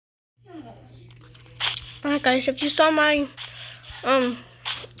Alright guys, if you saw my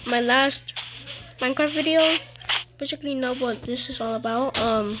my last Minecraft video, basically know what this is all about.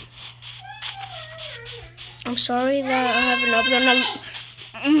 I'm sorry that I haven't uploaded.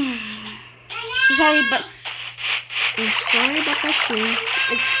 Sorry, but I'm sorry about that screen.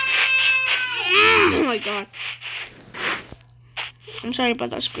 Oh my god. I'm sorry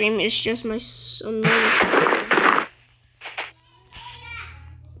about that scream. It's just my son.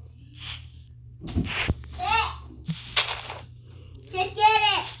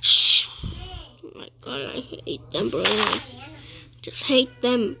 Oh my god, I hate them, bro. I just hate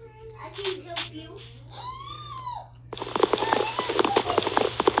them.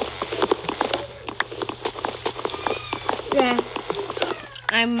 Yeah,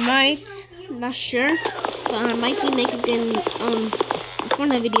 I might, not sure, but I might be making a fun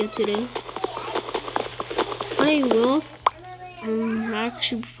video today. I will. I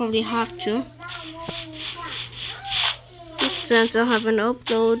actually probably have to, since I haven't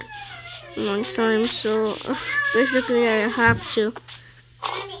uploaded a long time. So basically, I have to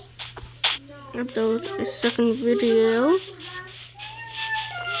upload a second video.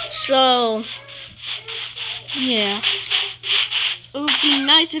 So yeah, it would be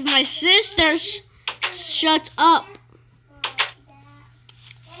nice if my sisters shut up,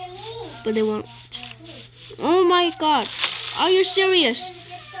 but they won't. Oh my god, are you serious?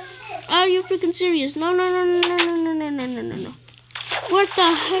 Are you freaking serious? No. What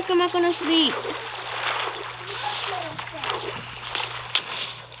the heck am I gonna sleep?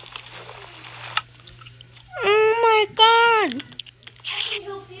 Oh my god.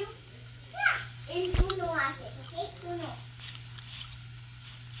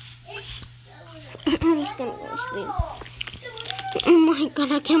 I'm just gonna go to sleep. Oh my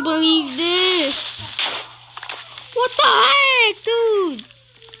god, I can't believe this. What the heck, dude?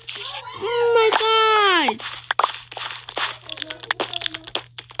 Oh my god.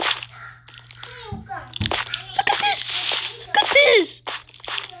 Look at this. Look at this.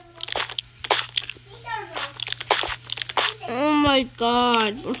 Oh my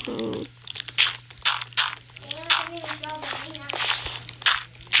god.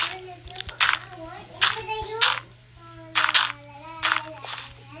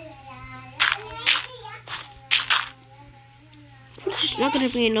 There's not gonna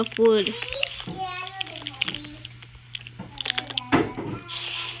be enough wood.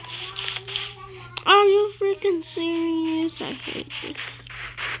 Are you freaking serious? I hate this.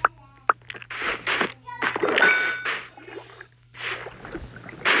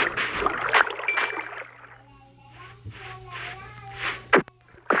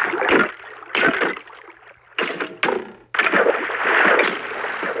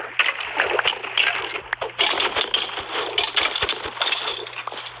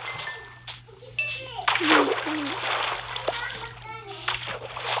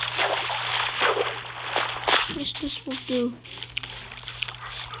 Yes, this will do.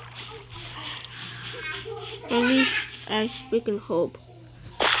 At least I freaking hope.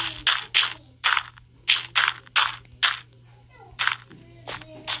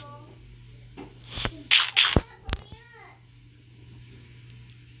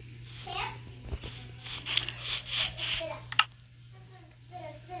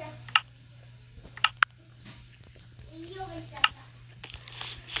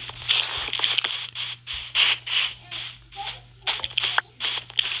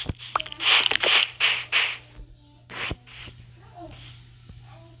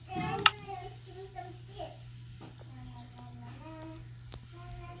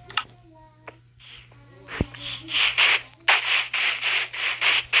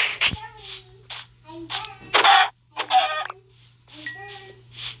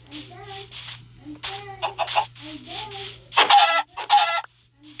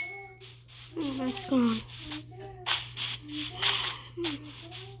 Oh my god.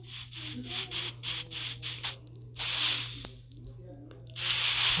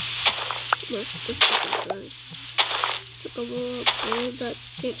 Let's just get done. Took a walk, all that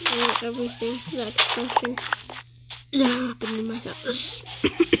thing, everything, that expression that happened in my house.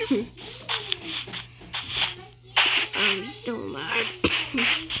 I'm so mad.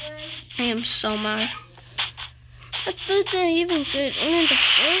 I am so mad. I thought that even good in the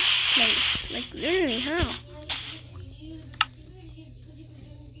first place. Like, literally, how?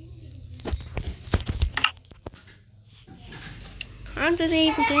 How did they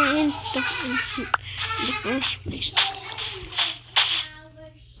even get in the first place?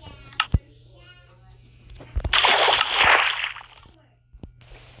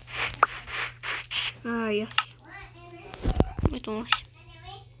 Ah, yes. My doors.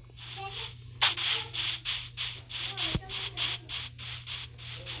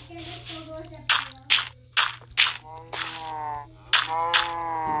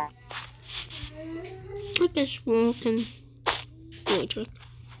 guess one can do a trick.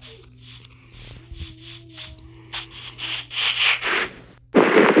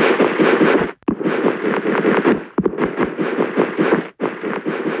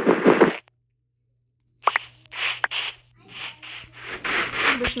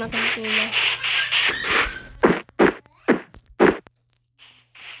 It's not gonna do that.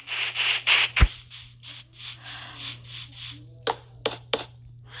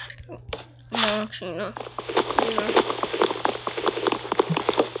 No, actually, no.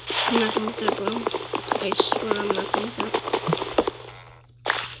 I'm not gonna do it, bro. I swear I'm not gonna do it.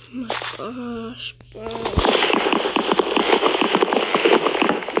 Oh my gosh, bro.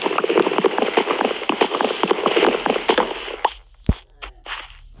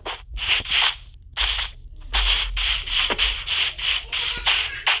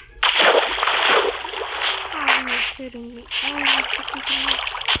 Are you kidding me? Oh my fucking god.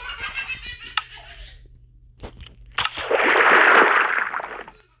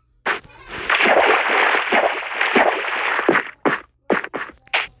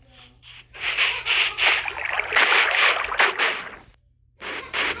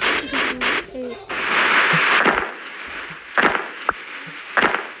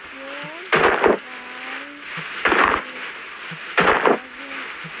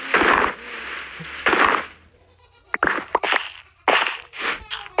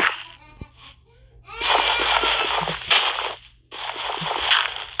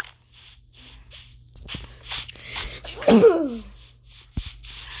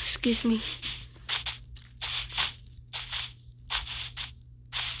 Excuse me.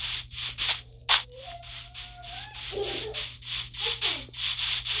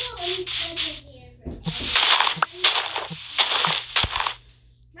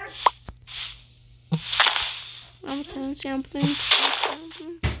 I'm telling sampling.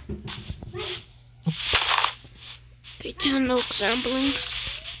 Okay, 10 milk samplings.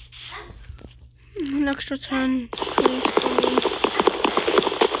 An extra 10 trees for me.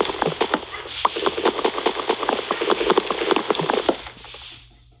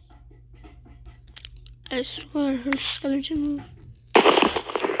 I swear her skeleton move.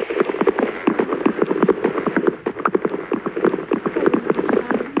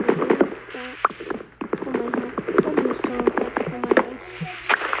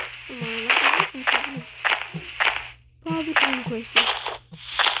 Probably going crazy.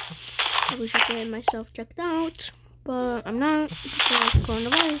 I wish I could get myself checked out, but I'm not because of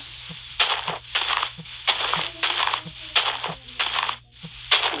coronavirus.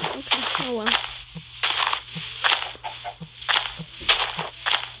 Okay, oh well.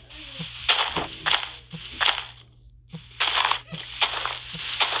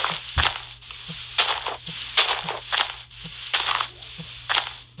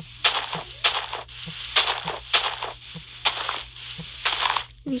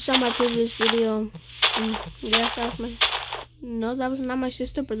 If you saw my previous video, yes, that was my, no, that was not my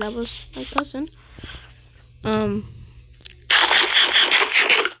sister, but that was my cousin.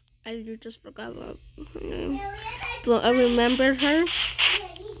 I just forgot about her name, but I remembered her.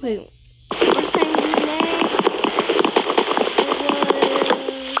 Wait, first time we met,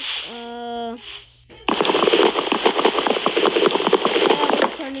 I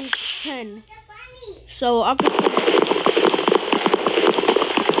was turning 10, so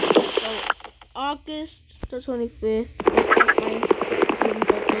August the 25th is my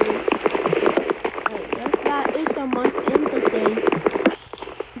birthday. That is the month and the day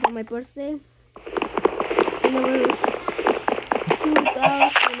for my birthday. And it was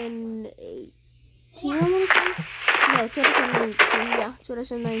 2018, no, 2019, yeah,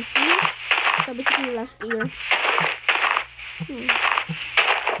 2019. So basically last year.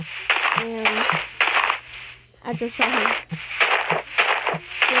 And I just saw him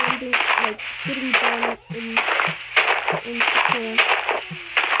standing, like sitting down in the chair.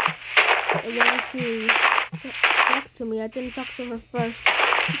 And when she talked to me, I didn't talk to her first.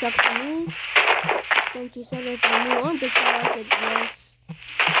 She talked to me. Then she said if I knew on the chair, I said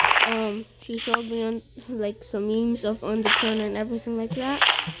yes. She showed me on like some memes of Undertone and everything like that.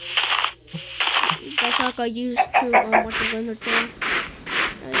 That's how I got used to watching Undertone.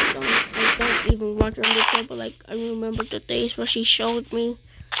 I don't even watch Undertone, but like I remember the days where she showed me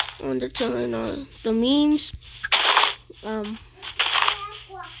Undertone and the memes.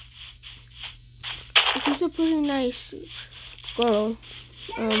 She's a pretty nice girl.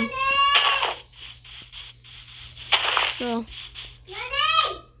 So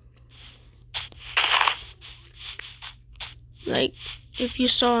like if you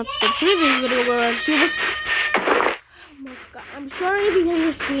saw the previous video where she was, oh my god, I'm sorry if you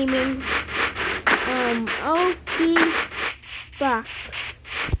hear screaming. I I'll be back.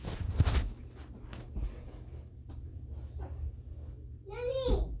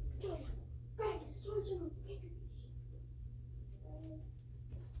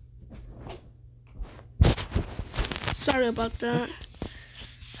 Sorry about that. I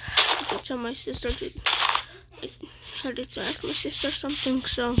had to tell my sister I had to ask my sister something,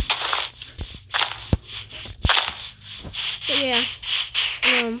 so. But yeah.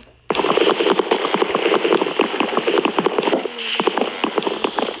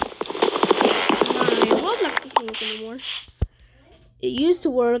 My Roblox doesn't work anymore. It used to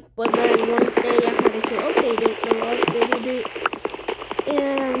work, but then one day I had to update it, so I updated it.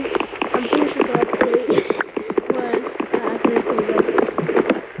 And I'm pretty sure the update was I couldn't play Roblox.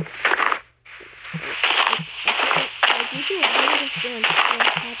 I don't understand what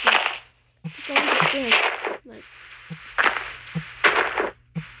happened. I don't understand. Like,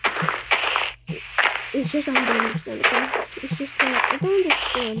 it's just I don't understand. Okay? It's just that I don't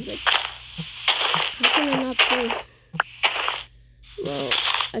understand. Like, how can I not play? Well,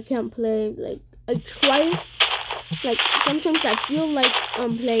 I can't play. Like, I try. Like, sometimes I feel like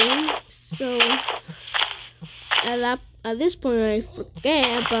I'm playing. So at this point, I forget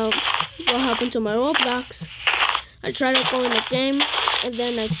about what happened to my Roblox. I try to go in the game, and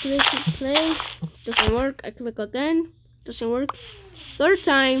then I click play, doesn't work. I click again, doesn't work. Third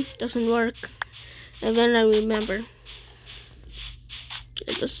time, doesn't work. And then I remember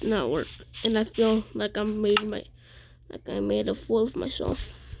it does not work, and I feel like I made a fool of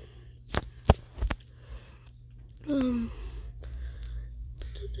myself. Put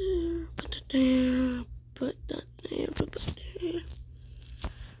that there, put that there, put that there.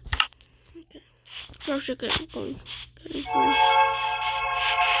 Okay, so I should get going.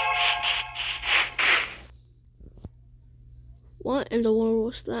 What in the world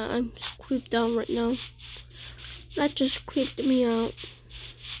was that? I'm creeped out right now. That just creeped me out.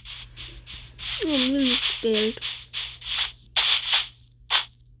 I'm really scared.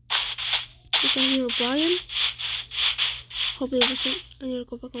 Did I hear Brian? Hopefully it wasn't. I need to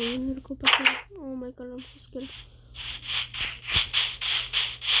go back on. I need to go back on. Oh my god, I'm so scared.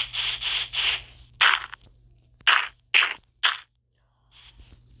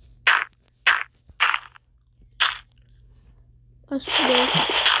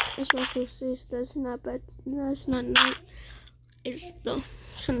 That's what it says. That's not bad. That's not night. It's the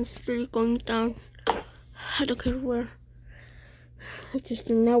sun is still going down. I don't care where. I just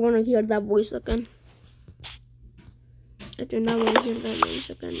do not want to hear that voice again. I do not want to hear that noise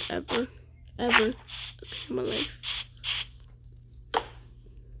again, ever in my life.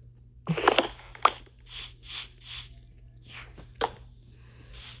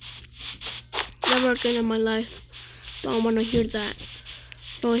 Never again in my life. Don't want to hear that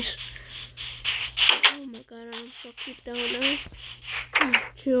noise. Oh my god, I'm so creeped out now. Oh,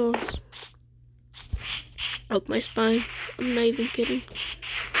 chills up my spine. I'm not even kidding.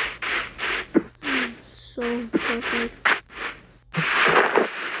 So perfect.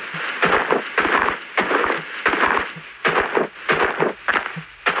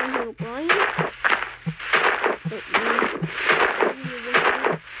 Brian?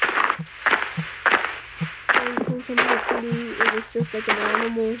 It was just like an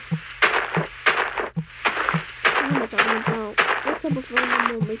animal. What am I talking about? What type of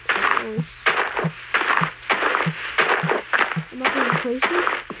animal makes that noise? Am I going crazy?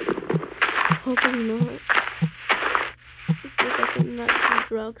 Hopefully not. Because I cannot do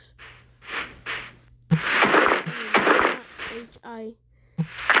drugs. H-I.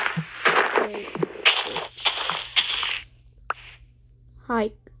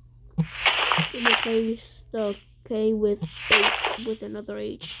 Hike. In the place the K with H with another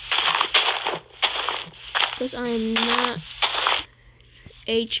H. Because I am not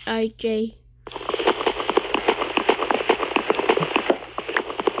H-I-J.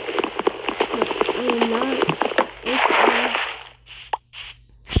 I am not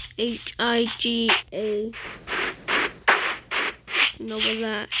H-I-G-A. You know what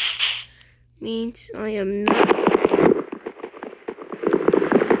that means? I am not.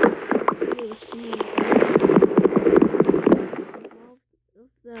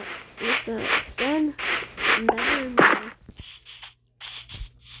 Then never mind.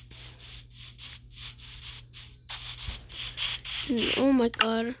 Oh my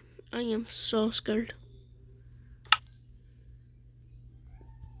god, I am so scared.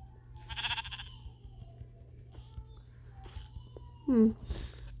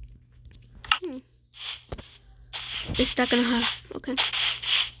 Is that gonna have? Okay.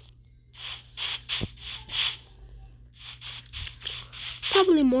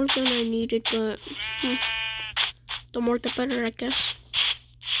 Probably more more than I needed, but the more the better, I guess.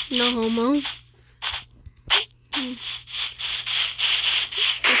 No homo.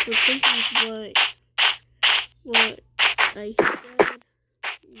 If you're thinking what I said,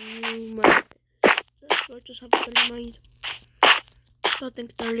 you might just have a good mind. Don't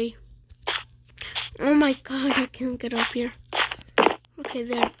think dirty. Oh my god, I can't get up here. Okay,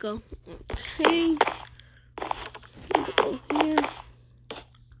 there we go. Okay. Go here.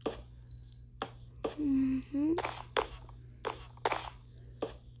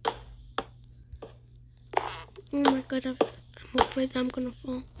 Oh my god, I'm afraid that I'm gonna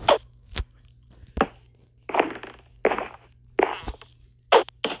fall.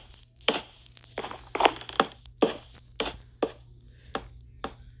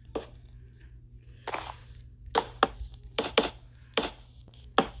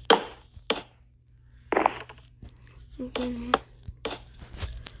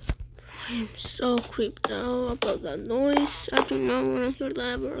 I'm so creeped out about that noise. I do not want to hear that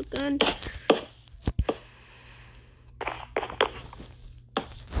ever again.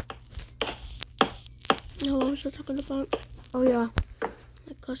 No, what was I talking about? Oh yeah,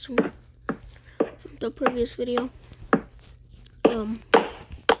 my cousin from the previous video.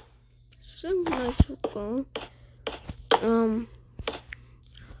 Some nice girl.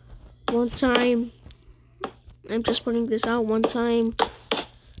 One time, I'm just putting this out. One time,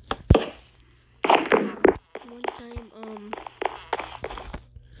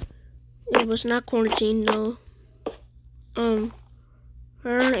 it was not quarantine though.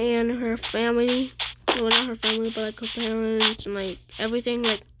 Her and her family, well, not her family, but like her parents and like everything,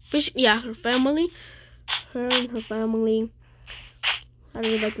 like basically, yeah, her family, her and her family. I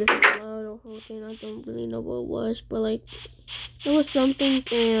really like this loud or whole thing. I don't really know what it was, but like it was something,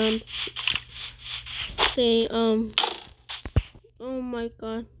 and they oh my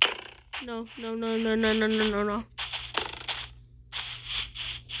god, no.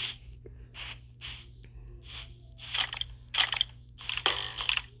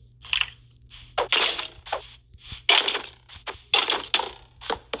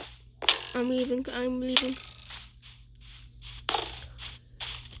 I'm leaving.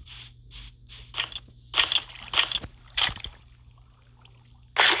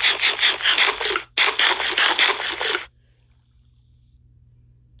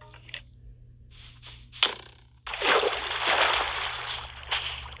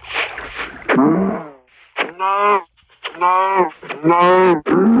 No.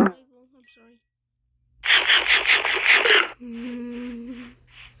 I'm sorry.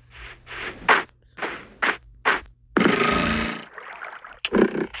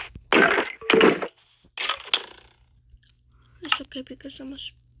 It's okay because I'm a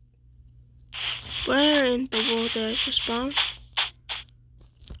square in the wall there to spawn.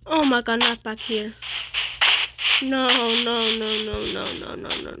 Oh my god, not back here. No.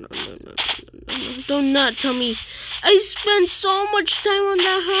 Do not tell me. I spent so much time on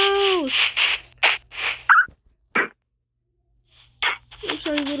that house. I'm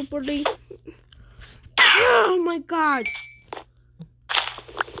sorry, little birdie. Oh my god.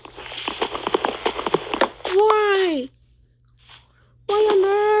 Why? Why on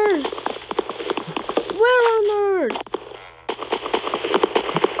earth? Where on earth?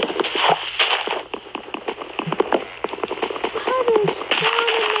 How did it spawn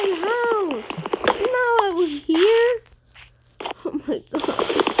in my house? Now I was here? Oh my god.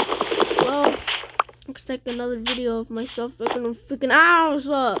 Well, looks like another video of myself picking a freaking house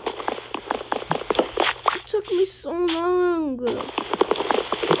up. It took me so long. Oh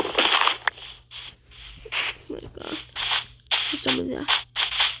my god. Please tell me that.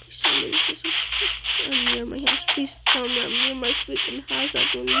 Please tell me this is I'm near my house. Please tell me I'm near my freaking house. I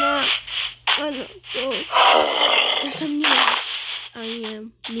do not want to go. Yes, I'm near. I am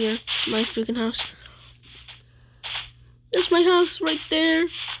near my freaking house. There's my house right there.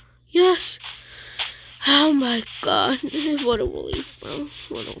 Yes. Oh my god. What a relief, bro.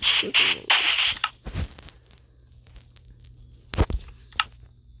 What a freaking relief.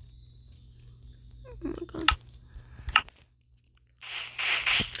 Oh my god.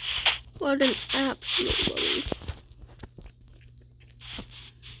 What an absolute relief.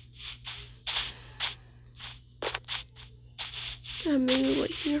 I'm maybe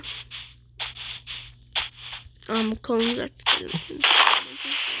right here. I'm calling that.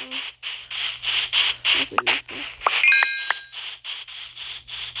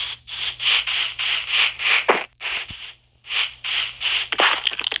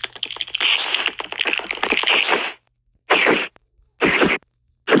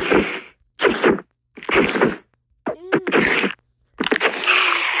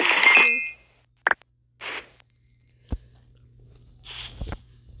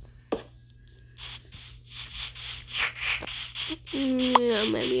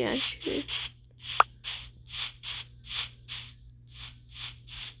 maybe I should.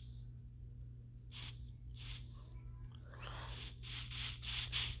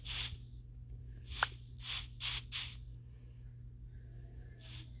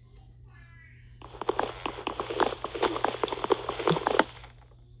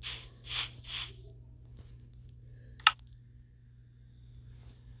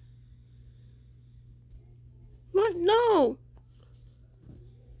 What? No.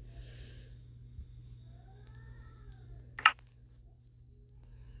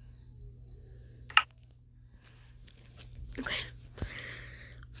 Okay.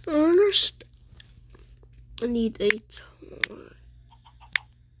 First, I need a torch.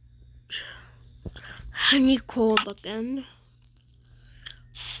 I need coal again.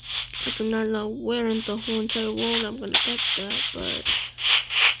 I do not know where in the whole entire world I'm gonna get that, but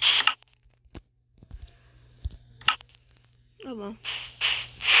oh well.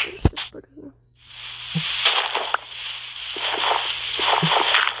 Let's just put it here.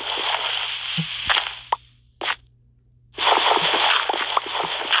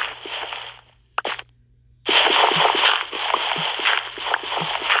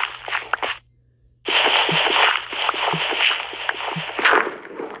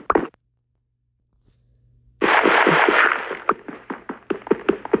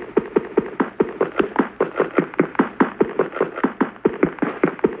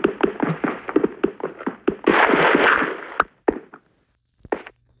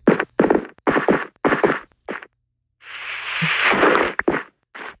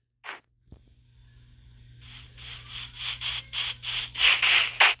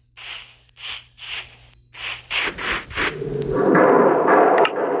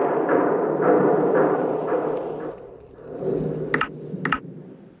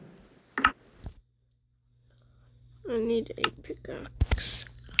 I need a pickaxe.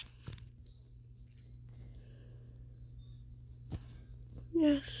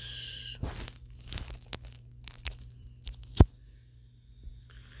 Yes.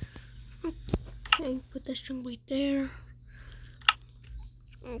 Okay, put that string right there.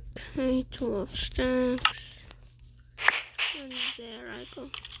 Okay, 12 stacks. And there I go.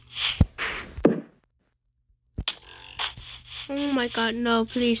 Oh my god, no,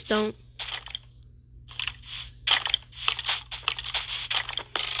 please don't.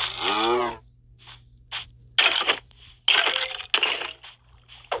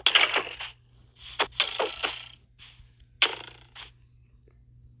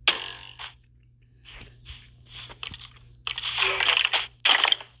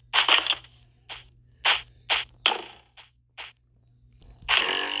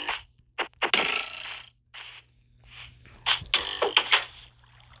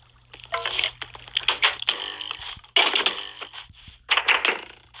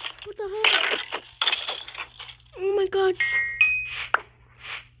 What the hell? Oh my god.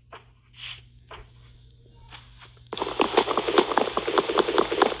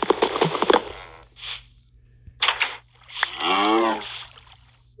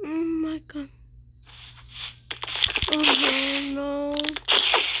 Oh my god. Oh no.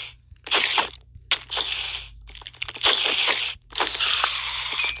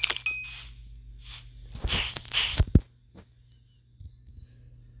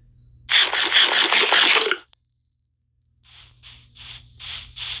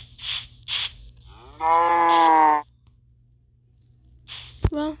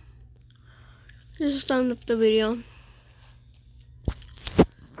 Well, this is the end of the video.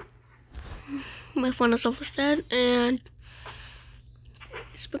 My phone is almost dead and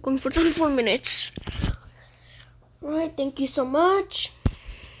it's been going for 24 minutes. Alright, thank you so much.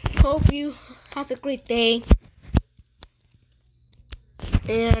 Hope you have a great day.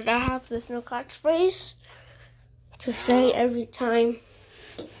 And I have this new catchphrase to say every time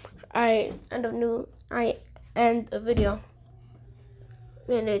I end a video.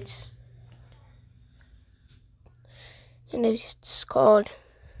 And it's called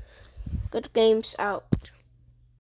Good Games Out.